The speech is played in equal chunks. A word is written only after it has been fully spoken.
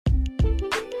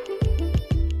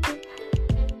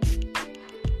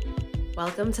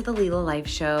Welcome to the Leela Life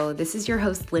Show. This is your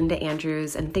host, Linda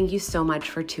Andrews, and thank you so much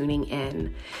for tuning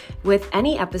in. With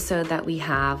any episode that we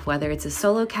have, whether it's a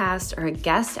solo cast or a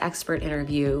guest expert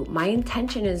interview, my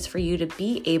intention is for you to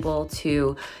be able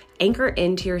to anchor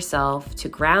into yourself, to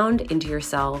ground into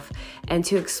yourself, and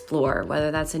to explore,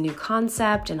 whether that's a new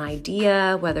concept, an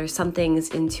idea, whether something's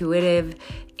intuitive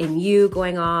in you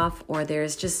going off, or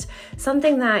there's just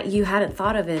something that you hadn't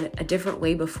thought of in a different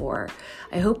way before.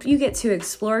 I hope you get to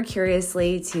explore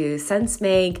curiously, to sense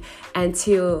make, and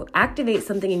to activate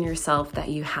something in yourself that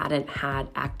you hadn't had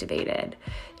activated.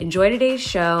 Enjoy today's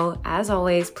show. As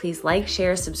always, please like,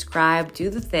 share, subscribe, do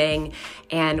the thing,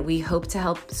 and we hope to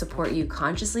help support you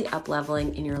consciously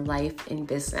up-leveling in your life and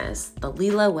business, the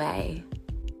Leela way.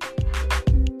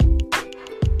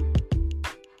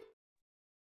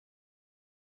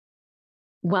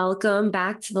 Welcome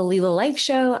back to the Leela Life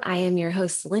Show. I am your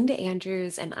host, Linda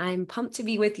Andrews, and I'm pumped to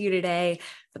be with you today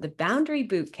for the Boundary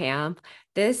Bootcamp.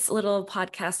 This little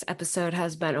podcast episode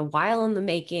has been a while in the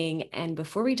making, and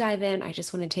before we dive in, I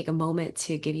just want to take a moment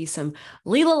to give you some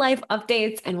Leela Life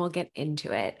updates, and we'll get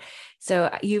into it.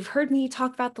 So you've heard me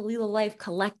talk about the Leela Life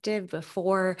Collective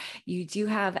before. You do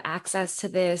have access to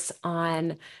this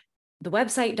on the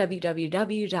website,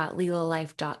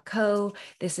 www.leelalife.co.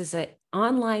 This is an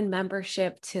online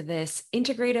membership to this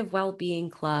integrative well-being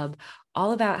club,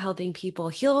 all about helping people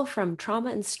heal from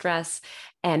trauma and stress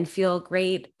and feel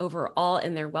great overall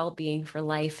in their well-being for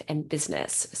life and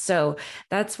business. So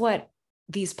that's what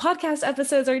these podcast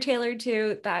episodes are tailored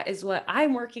to. That is what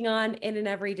I'm working on in and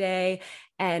every day.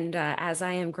 And as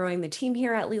I am growing the team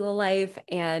here at Leela Life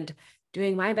and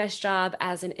doing my best job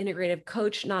as an integrative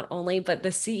coach, not only, but the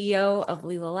CEO of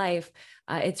Leela Life,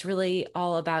 it's really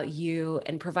all about you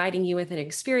and providing you with an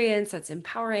experience that's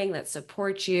empowering, that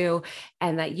supports you,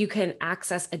 and that you can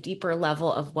access a deeper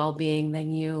level of well-being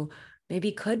than you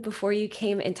maybe could before you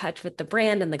came in touch with the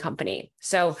brand and the company.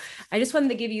 So I just wanted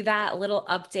to give you that little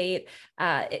update.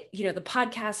 The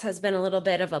podcast has been a little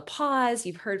bit of a pause.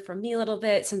 You've heard from me a little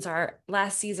bit since our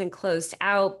last season closed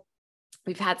out.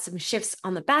 We've had some shifts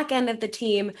on the back end of the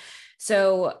team.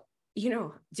 So,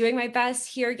 doing my best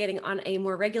here, getting on a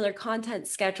more regular content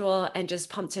schedule, and just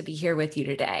pumped to be here with you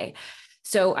today.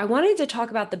 So I wanted to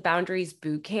talk about the Boundaries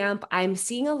Bootcamp. I'm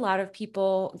seeing a lot of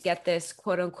people get this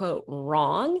quote unquote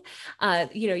wrong.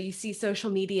 You see social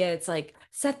media, it's like,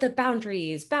 set the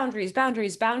boundaries, boundaries,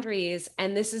 boundaries, boundaries.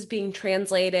 And this is being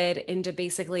translated into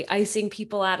basically icing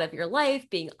people out of your life,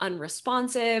 being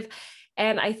unresponsive.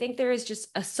 And I think there is just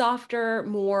a softer,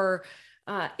 more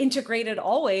integrated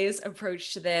always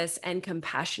approach to this and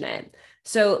compassionate.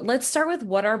 So let's start with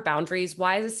what are boundaries?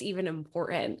 Why is this even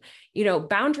important?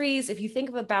 Boundaries, if you think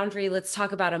of a boundary, let's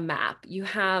talk about a map. You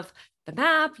have the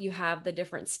map, you have the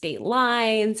different state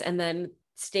lines, and then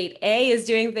state A is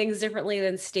doing things differently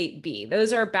than state B.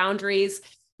 Those are boundaries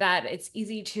that it's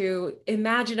easy to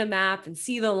imagine a map and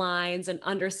see the lines and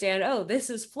understand, oh, this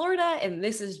is Florida and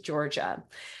this is Georgia.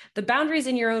 The boundaries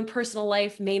in your own personal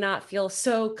life may not feel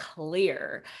so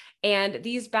clear. And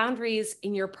these boundaries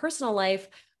in your personal life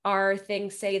are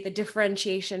things, say, the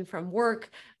differentiation from work,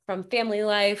 from family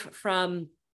life, from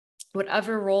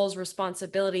whatever roles,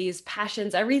 responsibilities,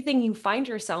 passions, everything you find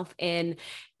yourself in.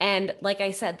 And like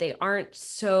I said, they aren't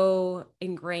so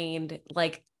ingrained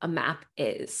like a map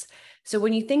is. So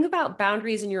when you think about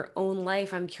boundaries in your own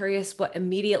life, I'm curious what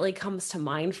immediately comes to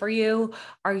mind for you.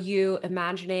 Are you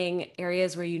imagining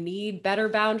areas where you need better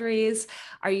boundaries?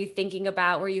 Are you thinking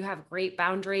about where you have great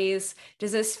boundaries?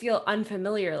 Does this feel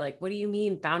unfamiliar? Like, what do you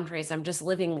mean boundaries? I'm just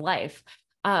living life.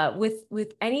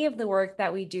 With any of the work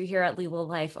that we do here at Leela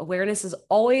Life, awareness is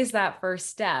always that first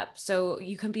step. So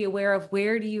you can be aware of,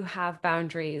 where do you have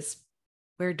boundaries?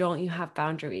 Where don't you have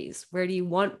boundaries? Where do you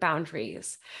want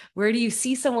boundaries? Where do you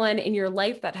see someone in your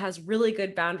life that has really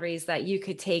good boundaries that you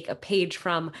could take a page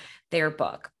from their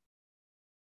book?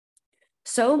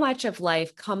 So much of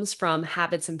life comes from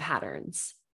habits and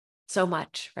patterns. So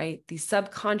much, right? These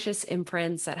subconscious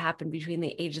imprints that happen between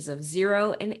the ages of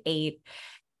 0 and 8.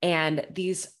 And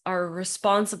these are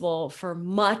responsible for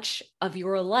much of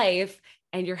your life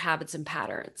and your habits and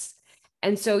patterns.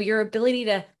 And so your ability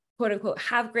to quote unquote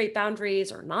have great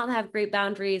boundaries or not have great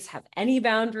boundaries, have any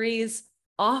boundaries,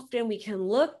 often we can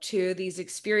look to these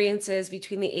experiences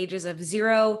between the ages of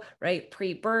 0, right,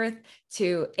 pre-birth,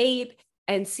 to 8,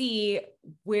 and see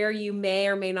where you may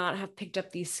or may not have picked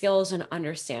up these skills and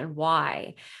understand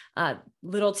why.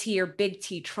 Little t or big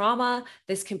T trauma,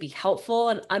 this can be helpful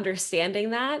in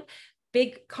understanding that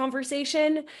big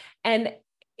conversation. And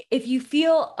if you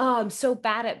feel so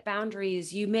bad at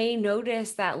boundaries, you may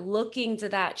notice that looking to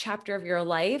that chapter of your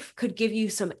life could give you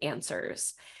some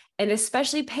answers. And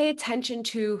especially pay attention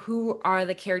to who are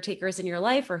the caretakers in your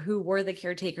life or who were the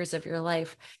caretakers of your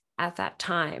life at that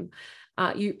time.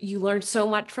 You learned so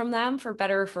much from them, for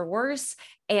better or for worse.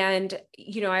 And,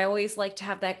 I always like to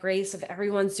have that grace of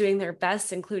everyone's doing their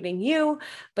best, including you,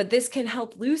 but this can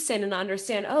help loosen and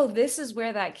understand, oh, this is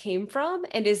where that came from.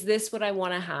 And is this what I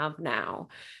want to have now?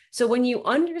 So when you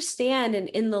understand, and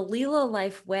in the Leela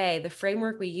life way, the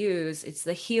framework we use, it's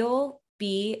the heal,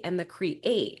 be, and the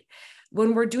create.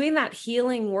 When we're doing that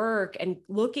healing work and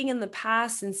looking in the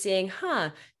past and saying,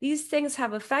 these things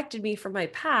have affected me from my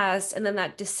past. And then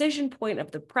that decision point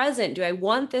of the present, do I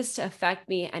want this to affect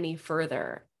me any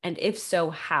further? And if so,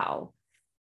 how?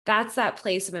 That's that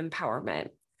place of empowerment.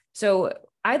 So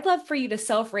I'd love for you to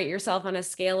self-rate yourself on a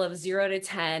scale of 0 to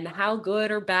 10. How good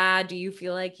or bad do you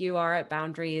feel like you are at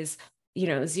boundaries?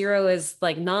 0 is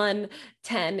like none,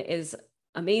 10 is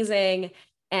amazing.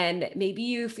 And maybe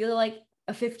you feel like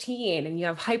a 15 and you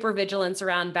have hypervigilance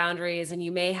around boundaries, and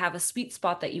you may have a sweet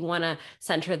spot that you want to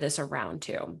center this around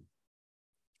to.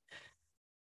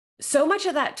 So much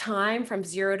of that time from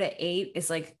 0 to 8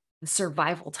 is like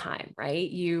survival time, right?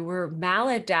 You were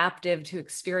maladaptive to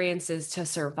experiences to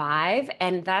survive.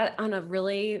 And that on a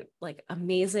really like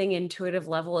amazing intuitive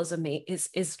level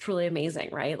is truly amazing,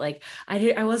 right? Like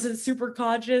I wasn't super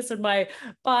conscious, and my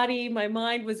body, my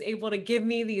mind was able to give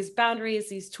me these boundaries,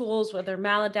 these tools, whether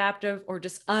maladaptive or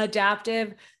just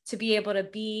adaptive, to be able to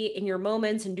be in your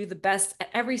moments and do the best at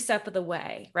every step of the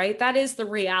way, right? That is the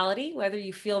reality, whether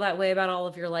you feel that way about all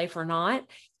of your life or not.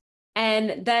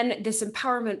 And then this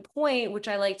empowerment point, which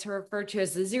I like to refer to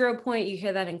as the 0 point, you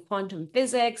hear that in quantum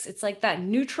physics. It's like that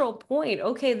neutral point.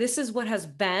 Okay, this is what has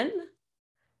been.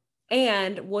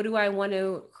 And what do I want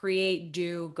to create,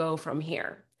 do, go from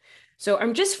here? So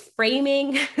I'm just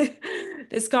framing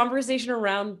this conversation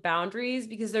around boundaries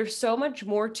because there's so much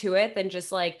more to it than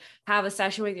just like have a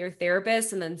session with your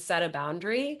therapist and then set a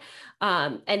boundary.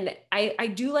 And I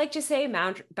do like to say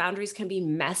boundaries can be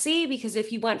messy, because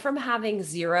if you went from having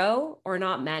 0 or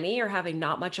not many or having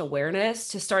not much awareness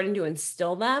to starting to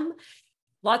instill them,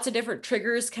 lots of different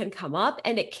triggers can come up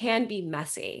and it can be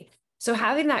messy. So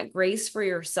having that grace for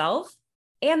yourself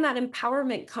and that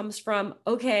empowerment comes from,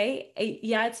 okay,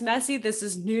 yeah, it's messy. This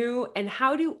is new. And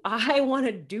how do I want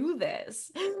to do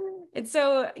this? And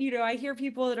so, I hear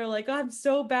people that are like, oh, I'm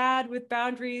so bad with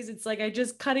boundaries. It's like, I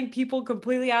just cutting people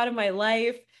completely out of my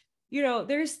life.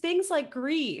 There's things like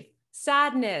grief,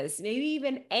 sadness, maybe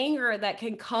even anger that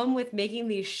can come with making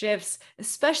these shifts,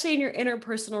 especially in your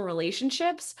interpersonal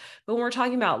relationships. But when we're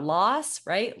talking about loss,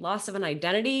 right? Loss of an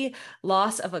identity,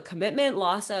 loss of a commitment,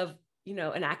 loss of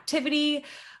an activity,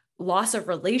 loss of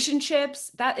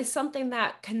relationships, that is something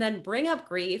that can then bring up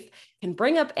grief, can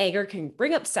bring up anger, can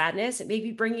bring up sadness. It may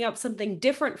be bringing up something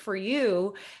different for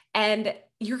you. And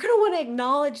you're going to want to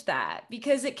acknowledge that,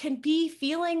 because it can be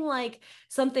feeling like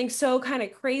something so kind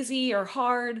of crazy or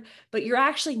hard, but you're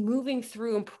actually moving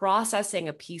through and processing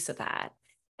a piece of that.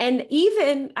 And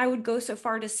even I would go so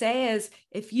far to say as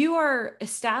if you are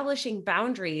establishing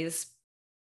boundaries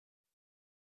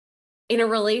in a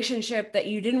relationship that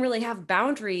you didn't really have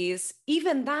boundaries,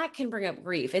 even that can bring up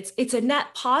grief. It's a net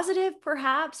positive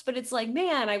perhaps, but it's like,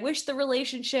 man, I wish the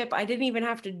relationship, I didn't even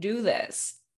have to do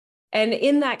this. And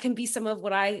in that can be some of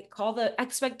what I call the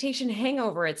expectation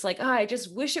hangover. It's like, I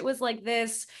just wish it was like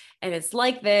this, and it's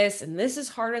like this, and this is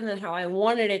harder than how I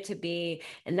wanted it to be.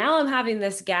 And now I'm having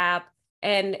this gap,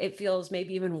 and it feels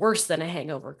maybe even worse than a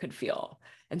hangover could feel.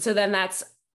 And so then that's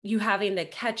you having to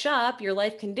catch up your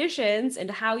life conditions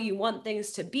and how you want things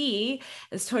to be.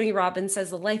 As Tony Robbins says,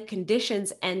 the life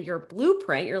conditions and your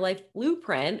blueprint, your life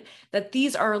blueprint, that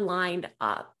these are lined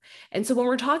up. And so when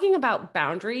we're talking about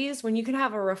boundaries, when you can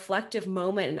have a reflective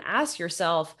moment and ask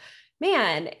yourself,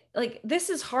 man, like this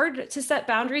is hard to set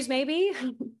boundaries maybe.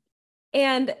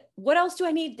 And what else do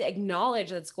I need to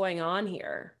acknowledge that's going on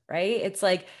here, right? It's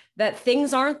like that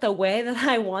things aren't the way that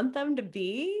I want them to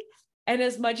be. And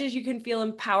as much as you can feel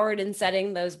empowered in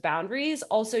setting those boundaries,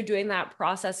 also doing that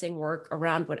processing work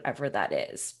around whatever that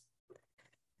is.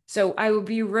 So I would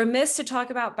be remiss to talk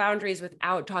about boundaries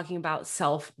without talking about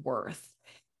self-worth.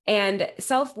 And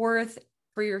self-worth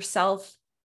for yourself,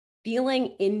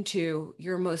 feeling into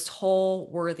your most whole,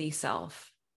 worthy self.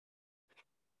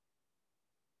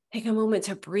 Take a moment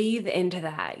to breathe into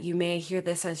that. You may hear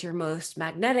this as your most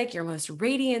magnetic, your most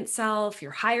radiant self,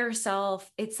 your higher self.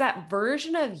 It's that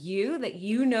version of you that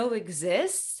you know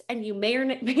exists, and you may or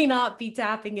may not be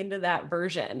tapping into that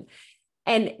version.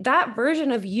 And that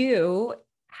version of you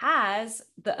has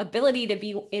the ability to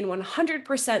be in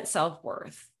 100%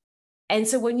 self-worth. And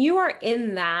so when you are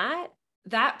in that,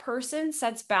 that person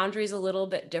sets boundaries a little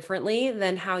bit differently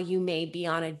than how you may be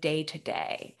on a day to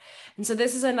day. And so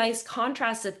this is a nice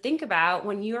contrast to think about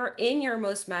when you're in your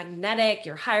most magnetic,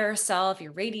 your higher self,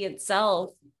 your radiant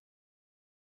self.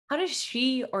 How does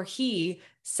she or he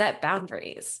set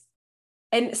boundaries?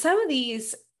 And some of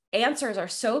these answers are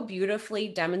so beautifully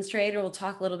demonstrated. We'll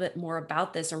talk a little bit more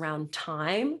about this around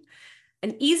time.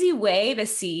 An easy way to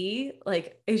see,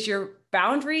 like, is your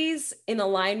boundaries in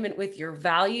alignment with your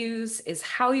values, is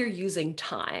how you're using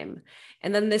time.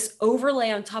 And then this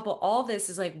overlay on top of all this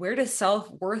is like, where does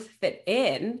self-worth fit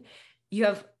in? You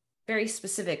have very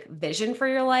specific vision for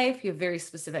your life. You have very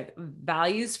specific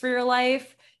values for your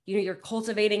life. You know, you're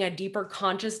cultivating a deeper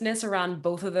consciousness around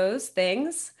both of those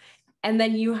things. And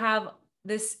then you have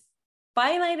this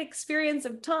finite experience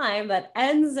of time that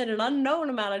ends in an unknown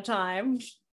amount of time.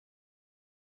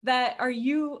 That are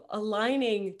you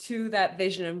aligning to that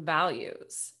vision and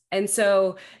values? And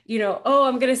so, you know, oh,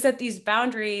 I'm going to set these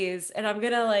boundaries and I'm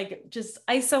going to like just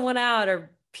ice someone out or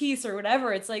peace or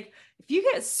whatever. It's like, if you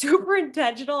get super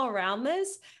intentional around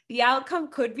this, the outcome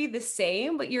could be the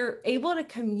same, but you're able to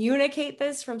communicate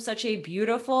this from such a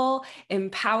beautiful,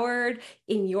 empowered,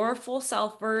 in your full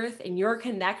self-worth, in your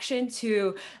connection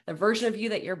to the version of you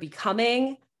that you're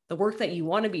becoming, the work that you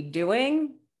want to be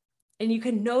doing. And you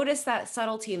can notice that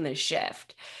subtlety in the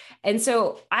shift. And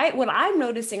so what I'm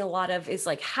noticing a lot of is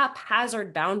like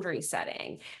haphazard boundary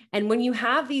setting. And when you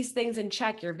have these things in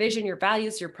check, your vision, your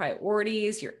values, your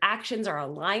priorities, your actions are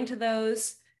aligned to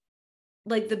those,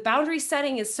 like the boundary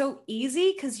setting is so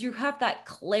easy because you have that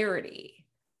clarity.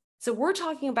 So we're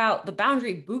talking about the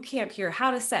boundary bootcamp here, how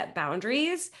to set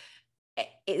boundaries.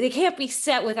 They can't be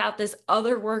set without this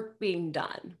other work being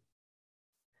done.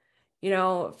 You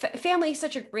know, family is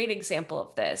such a great example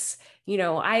of this. You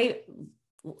know, I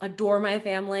adore my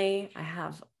family. I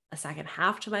have a second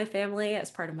half to my family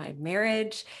as part of my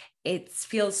marriage. It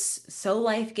feels so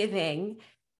life-giving.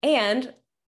 And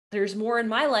there's more in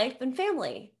my life than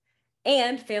family.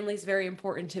 And family is very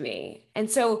important to me. And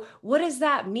so what does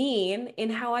that mean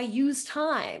in how I use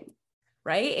time?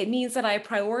 Right? It means that I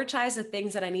prioritize the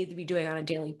things that I need to be doing on a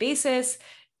daily basis,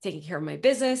 taking care of my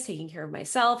business, taking care of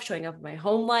myself, showing up in my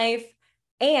home life.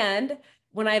 And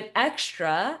when I have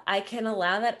extra, I can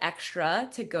allow that extra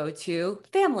to go to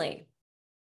family.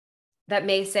 That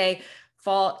may say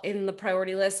fall in the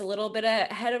priority list a little bit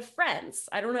ahead of friends.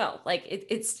 I don't know. Like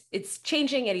it's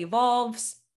changing, it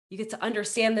evolves. You get to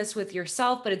understand this with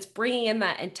yourself, but it's bringing in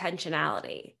that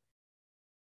intentionality.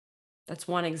 That's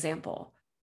one example.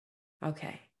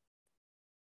 Okay.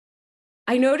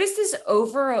 I noticed this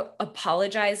over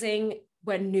apologizing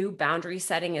when new boundary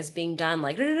setting is being done,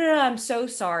 like, no, I'm so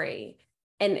sorry.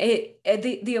 And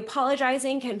the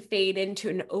apologizing can fade into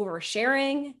an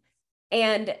oversharing.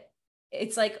 And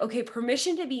it's like, okay,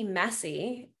 permission to be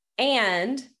messy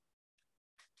and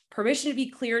permission to be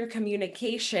clear in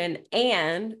communication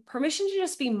and permission to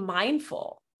just be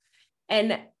mindful.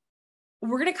 And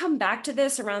we're going to come back to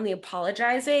this around the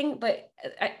apologizing, but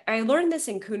I learned this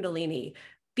in Kundalini,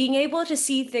 being able to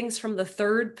see things from the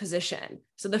third position.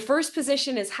 So the first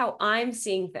position is how I'm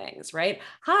seeing things, right?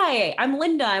 Hi, I'm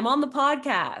Linda. I'm on the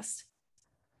podcast.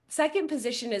 Second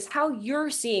position is how you're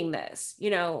seeing this.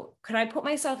 You know, could I put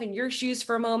myself in your shoes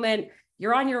for a moment?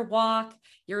 You're on your walk,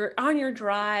 you're on your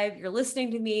drive, you're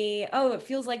listening to me. Oh, it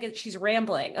feels like she's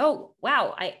rambling. Oh,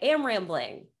 wow, I am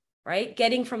rambling, right?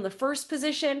 Getting from the first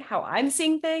position, how I'm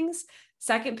seeing things.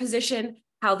 Second position,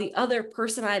 how the other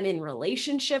person I'm in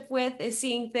relationship with is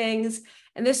seeing things.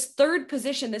 And this third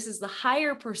position, this is the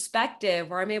higher perspective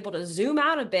where I'm able to zoom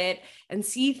out a bit and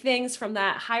see things from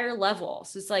that higher level.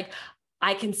 So it's like,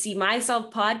 I can see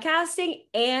myself podcasting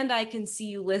and I can see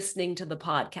you listening to the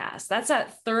podcast. That's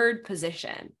that third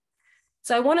position.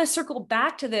 So I want to circle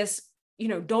back to this, you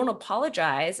know, don't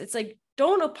apologize. It's like,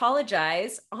 don't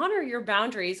apologize, honor your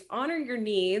boundaries, honor your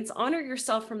needs, honor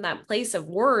yourself from that place of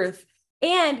worth.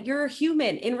 And you're a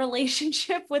human in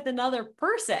relationship with another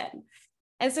person.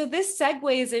 And so this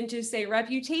segues into, say,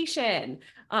 reputation,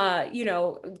 you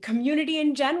know, community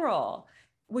in general.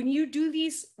 When you do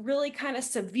these really kind of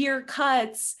severe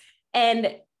cuts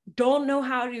and don't know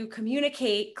how to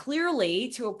communicate clearly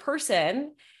to a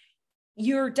person,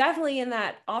 you're definitely in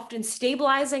that often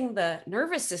stabilizing the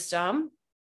nervous system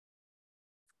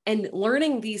and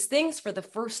learning these things for the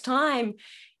first time.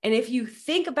 And if you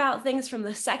think about things from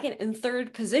the second and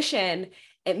third position,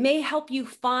 it may help you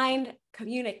find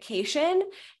communication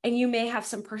and you may have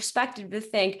some perspective to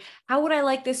think, how would I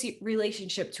like this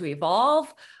relationship to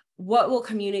evolve? What will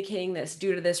communicating this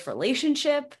do to this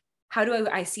relationship? How do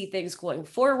I see things going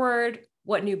forward?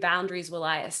 What new boundaries will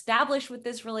I establish with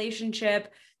this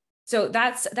relationship? So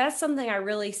that's something I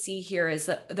really see here is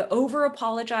the over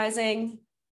apologizing,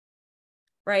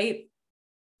 right?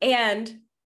 And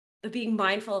the being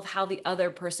mindful of how the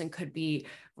other person could be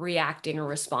reacting or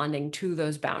responding to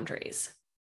those boundaries.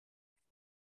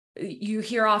 You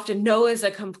hear often no is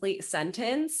a complete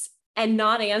sentence, and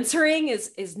not answering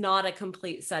is not a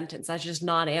complete sentence. That's just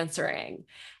not answering.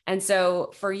 And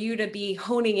so for you to be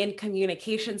honing in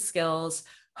communication skills,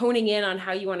 honing in on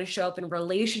how you want to show up in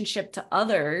relationship to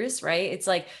others, right? It's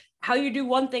like how you do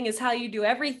one thing is how you do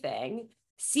everything.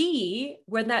 See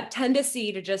when that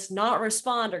tendency to just not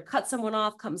respond or cut someone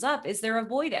off comes up, is there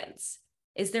avoidance?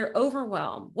 Is there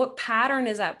overwhelm? What pattern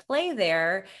is at play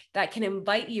there that can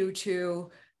invite you to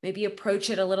maybe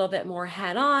approach it a little bit more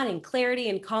head on in clarity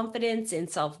and confidence and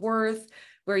self-worth,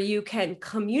 where you can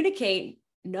communicate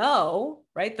no,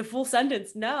 right? The full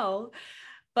sentence, no,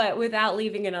 but without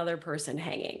leaving another person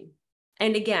hanging.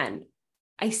 And again,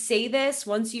 I say this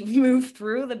once you've moved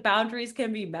through the boundaries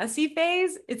can be messy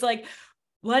phase. It's like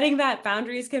letting that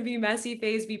boundaries can be messy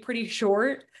phase be pretty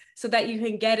short so that you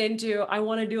can get into, I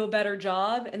want to do a better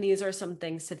job. And these are some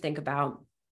things to think about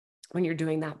when you're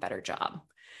doing that better job.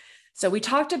 So we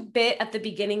talked a bit at the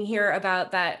beginning here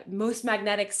about that most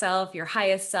magnetic self, your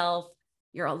highest self,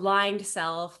 your aligned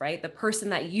self, right? The person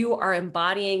that you are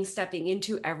embodying, stepping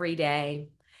into every day.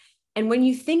 And when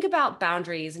you think about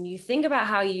boundaries and you think about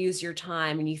how you use your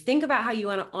time and you think about how you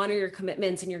want to honor your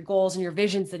commitments and your goals and your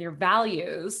visions and your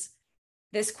values,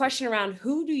 this question around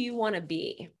who do you want to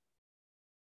be?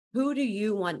 Who do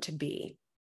you want to be?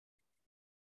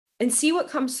 And see what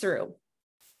comes through.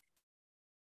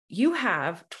 You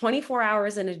have 24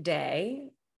 hours in a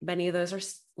day. Many of those are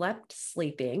spent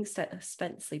sleeping.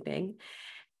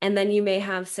 And then you may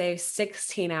have, say,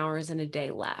 16 hours in a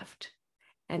day left.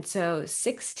 And so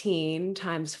 16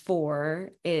 times 4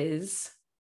 is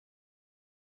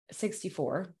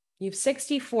 64. You have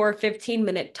 64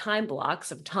 15-minute time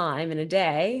blocks of time in a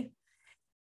day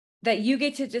that you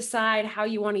get to decide how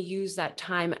you want to use that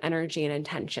time, energy, and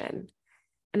intention.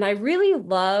 And I really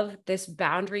love this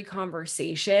boundary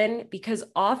conversation because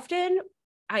often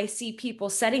I see people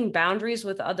setting boundaries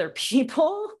with other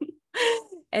people.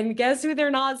 And guess who they're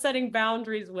not setting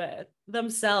boundaries with?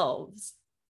 Themselves.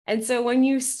 And so when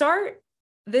you start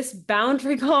this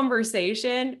boundary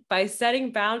conversation by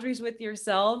setting boundaries with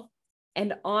yourself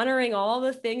and honoring all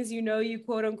the things you know you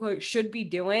quote unquote should be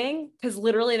doing, because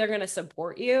literally they're going to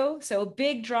support you. So a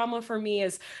big drama for me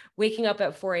is waking up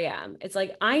at 4 a.m. It's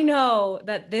like, I know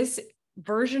that this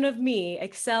version of me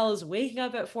excels waking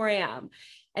up at 4 a.m.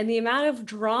 And the amount of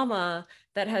drama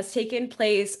that has taken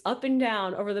place up and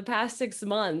down over the past 6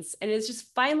 months. And it's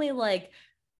just finally like,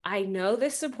 I know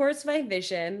this supports my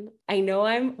vision. I know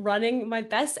I'm running my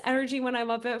best energy when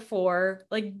I'm up at 4,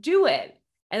 like do it.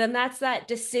 And then that's that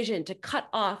decision to cut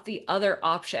off the other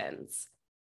options.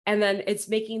 And then it's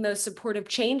making those supportive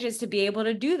changes to be able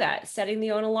to do that, setting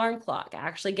the own alarm clock,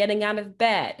 actually getting out of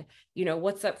bed. You know,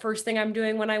 what's that first thing I'm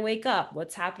doing when I wake up?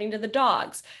 What's happening to the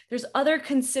dogs? There's other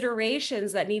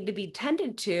considerations that need to be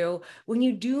tended to when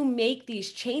you do make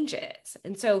these changes.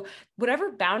 And so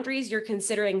whatever boundaries you're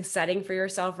considering setting for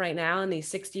yourself right now in these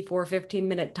 64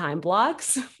 15-minute time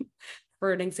blocks,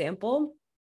 for an example,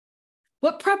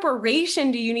 what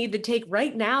preparation do you need to take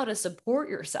right now to support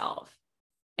yourself?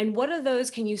 And what of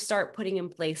those can you start putting in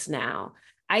place now?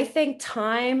 I think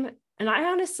time, and I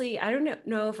honestly, I don't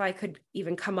know if I could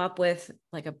even come up with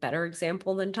like a better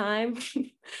example than time,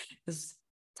 because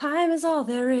time is all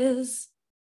there is.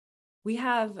 We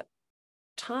have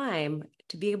time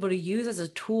to be able to use as a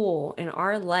tool in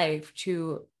our life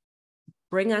to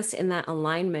bring us in that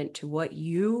alignment to what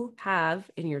you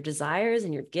have in your desires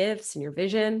and your gifts and your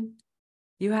vision.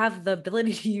 You have the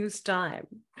ability to use time.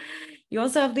 You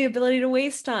also have the ability to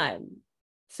waste time.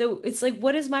 So it's like,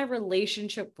 what is my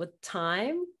relationship with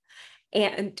time?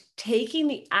 And taking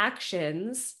the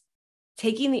actions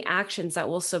that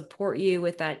will support you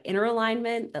with that inner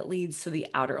alignment that leads to the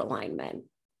outer alignment.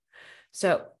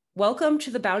 So welcome to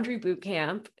the Boundary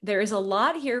Bootcamp. There is a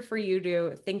lot here for you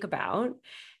to think about.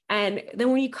 And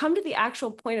then when you come to the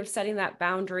actual point of setting that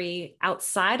boundary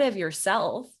outside of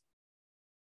yourself,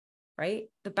 right?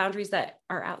 The boundaries that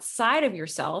are outside of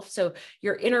yourself. So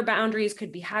your inner boundaries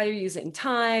could be how you're using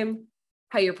time,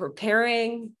 how you're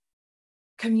preparing,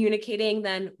 communicating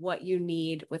then what you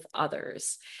need with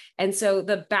others. And so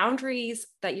the boundaries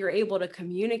that you're able to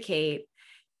communicate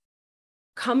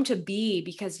come to be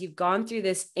because you've gone through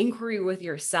this inquiry with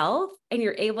yourself and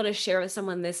you're able to share with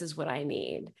someone, this is what I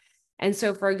need. And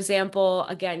so, for example,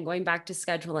 again, going back to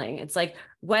scheduling, it's like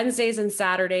Wednesdays and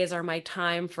Saturdays are my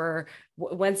time for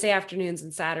Wednesday afternoons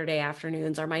and Saturday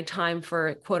afternoons are my time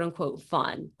for quote unquote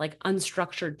fun, like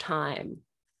unstructured time.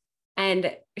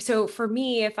 And so for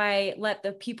me, if I let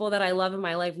the people that I love in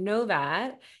my life know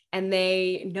that, and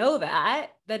they know that,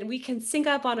 then we can sync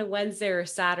up on a Wednesday or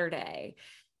Saturday.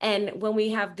 And when we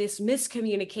have this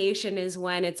miscommunication is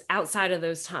when it's outside of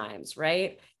those times,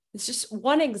 right? It's just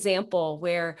one example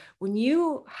where when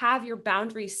you have your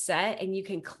boundaries set and you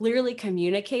can clearly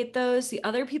communicate those, the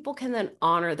other people can then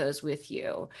honor those with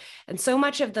you. And so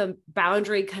much of the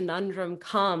boundary conundrum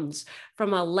comes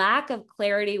from a lack of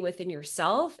clarity within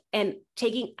yourself and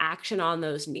taking action on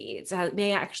those needs. It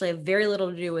may actually have very little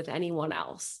to do with anyone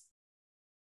else.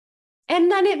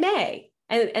 And then it may.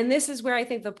 And this is where I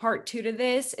think the part 2 to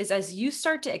this is as you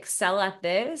start to excel at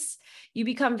this, you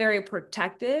become very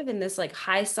protective in this like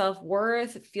high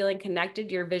self-worth, feeling connected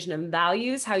to your vision and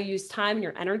values, how you use time and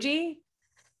your energy,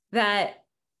 that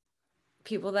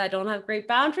people that don't have great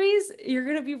boundaries, you're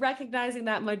going to be recognizing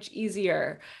that much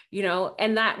easier,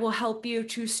 and that will help you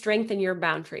to strengthen your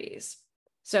boundaries.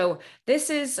 So this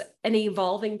is an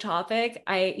evolving topic.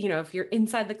 If you're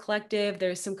inside the collective,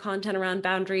 there's some content around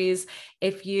boundaries.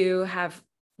 If you have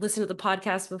listened to the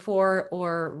podcast before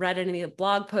or read any of the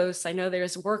blog posts, I know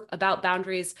there's work about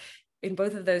boundaries in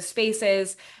both of those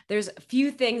spaces. There's a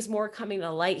few things more coming to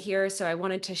light here. So I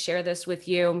wanted to share this with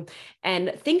you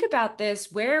and think about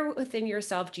this. Where within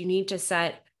yourself do you need to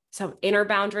set some inner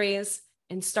boundaries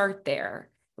and start there?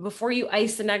 Before you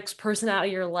ice the next person out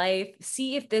of your life,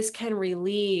 see if this can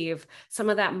relieve some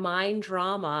of that mind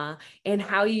drama and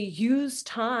how you use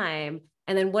time.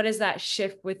 And then what does that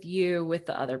shift with you, with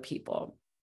the other people?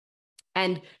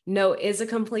 And no is a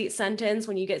complete sentence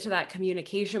when you get to that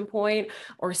communication point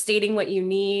or stating what you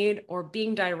need or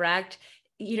being direct.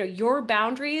 Your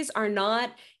boundaries are not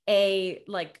a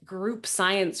group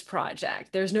science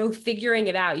project. There's no figuring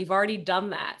it out. You've already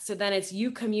done that. So then it's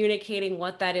you communicating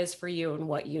what that is for you and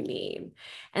what you need.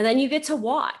 And then you get to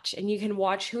watch, and you can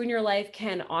watch who in your life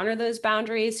can honor those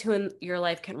boundaries, who in your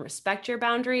life can respect your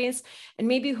boundaries, and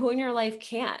maybe who in your life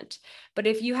can't. But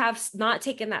if you have not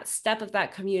taken that step of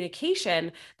that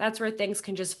communication, that's where things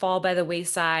can just fall by the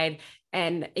wayside.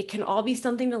 And it can all be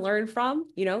something to learn from,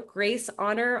 grace,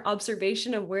 honor,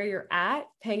 observation of where you're at,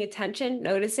 paying attention,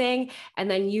 noticing,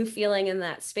 and then you feeling in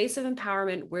that space of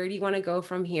empowerment. Where do you want to go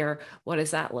from here? What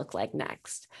does that look like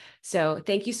next? So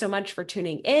thank you so much for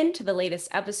tuning in to the latest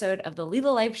episode of the Lead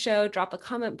a Life Show. Drop a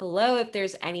comment below if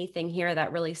there's anything here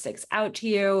that really sticks out to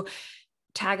you.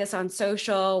 Tag us on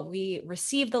social. We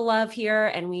receive the love here,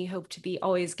 and we hope to be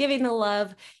always giving the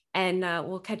love. And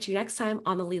we'll catch you next time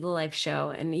on the Lead a Life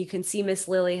Show. And you can see Miss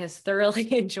Lily has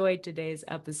thoroughly enjoyed today's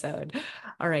episode.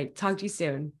 All right, talk to you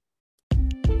soon.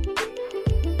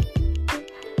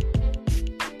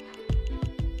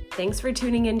 Thanks for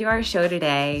tuning into our show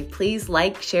today. Please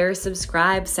like, share,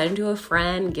 subscribe, send to a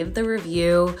friend, give the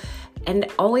review.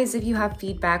 And always, if you have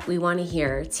feedback, we want to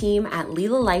hear.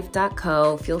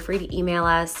 team@leadalife.co. Feel free to email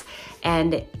us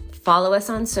and follow us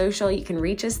on social. You can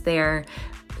reach us there.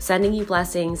 Sending you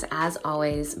blessings as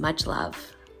always. Much love.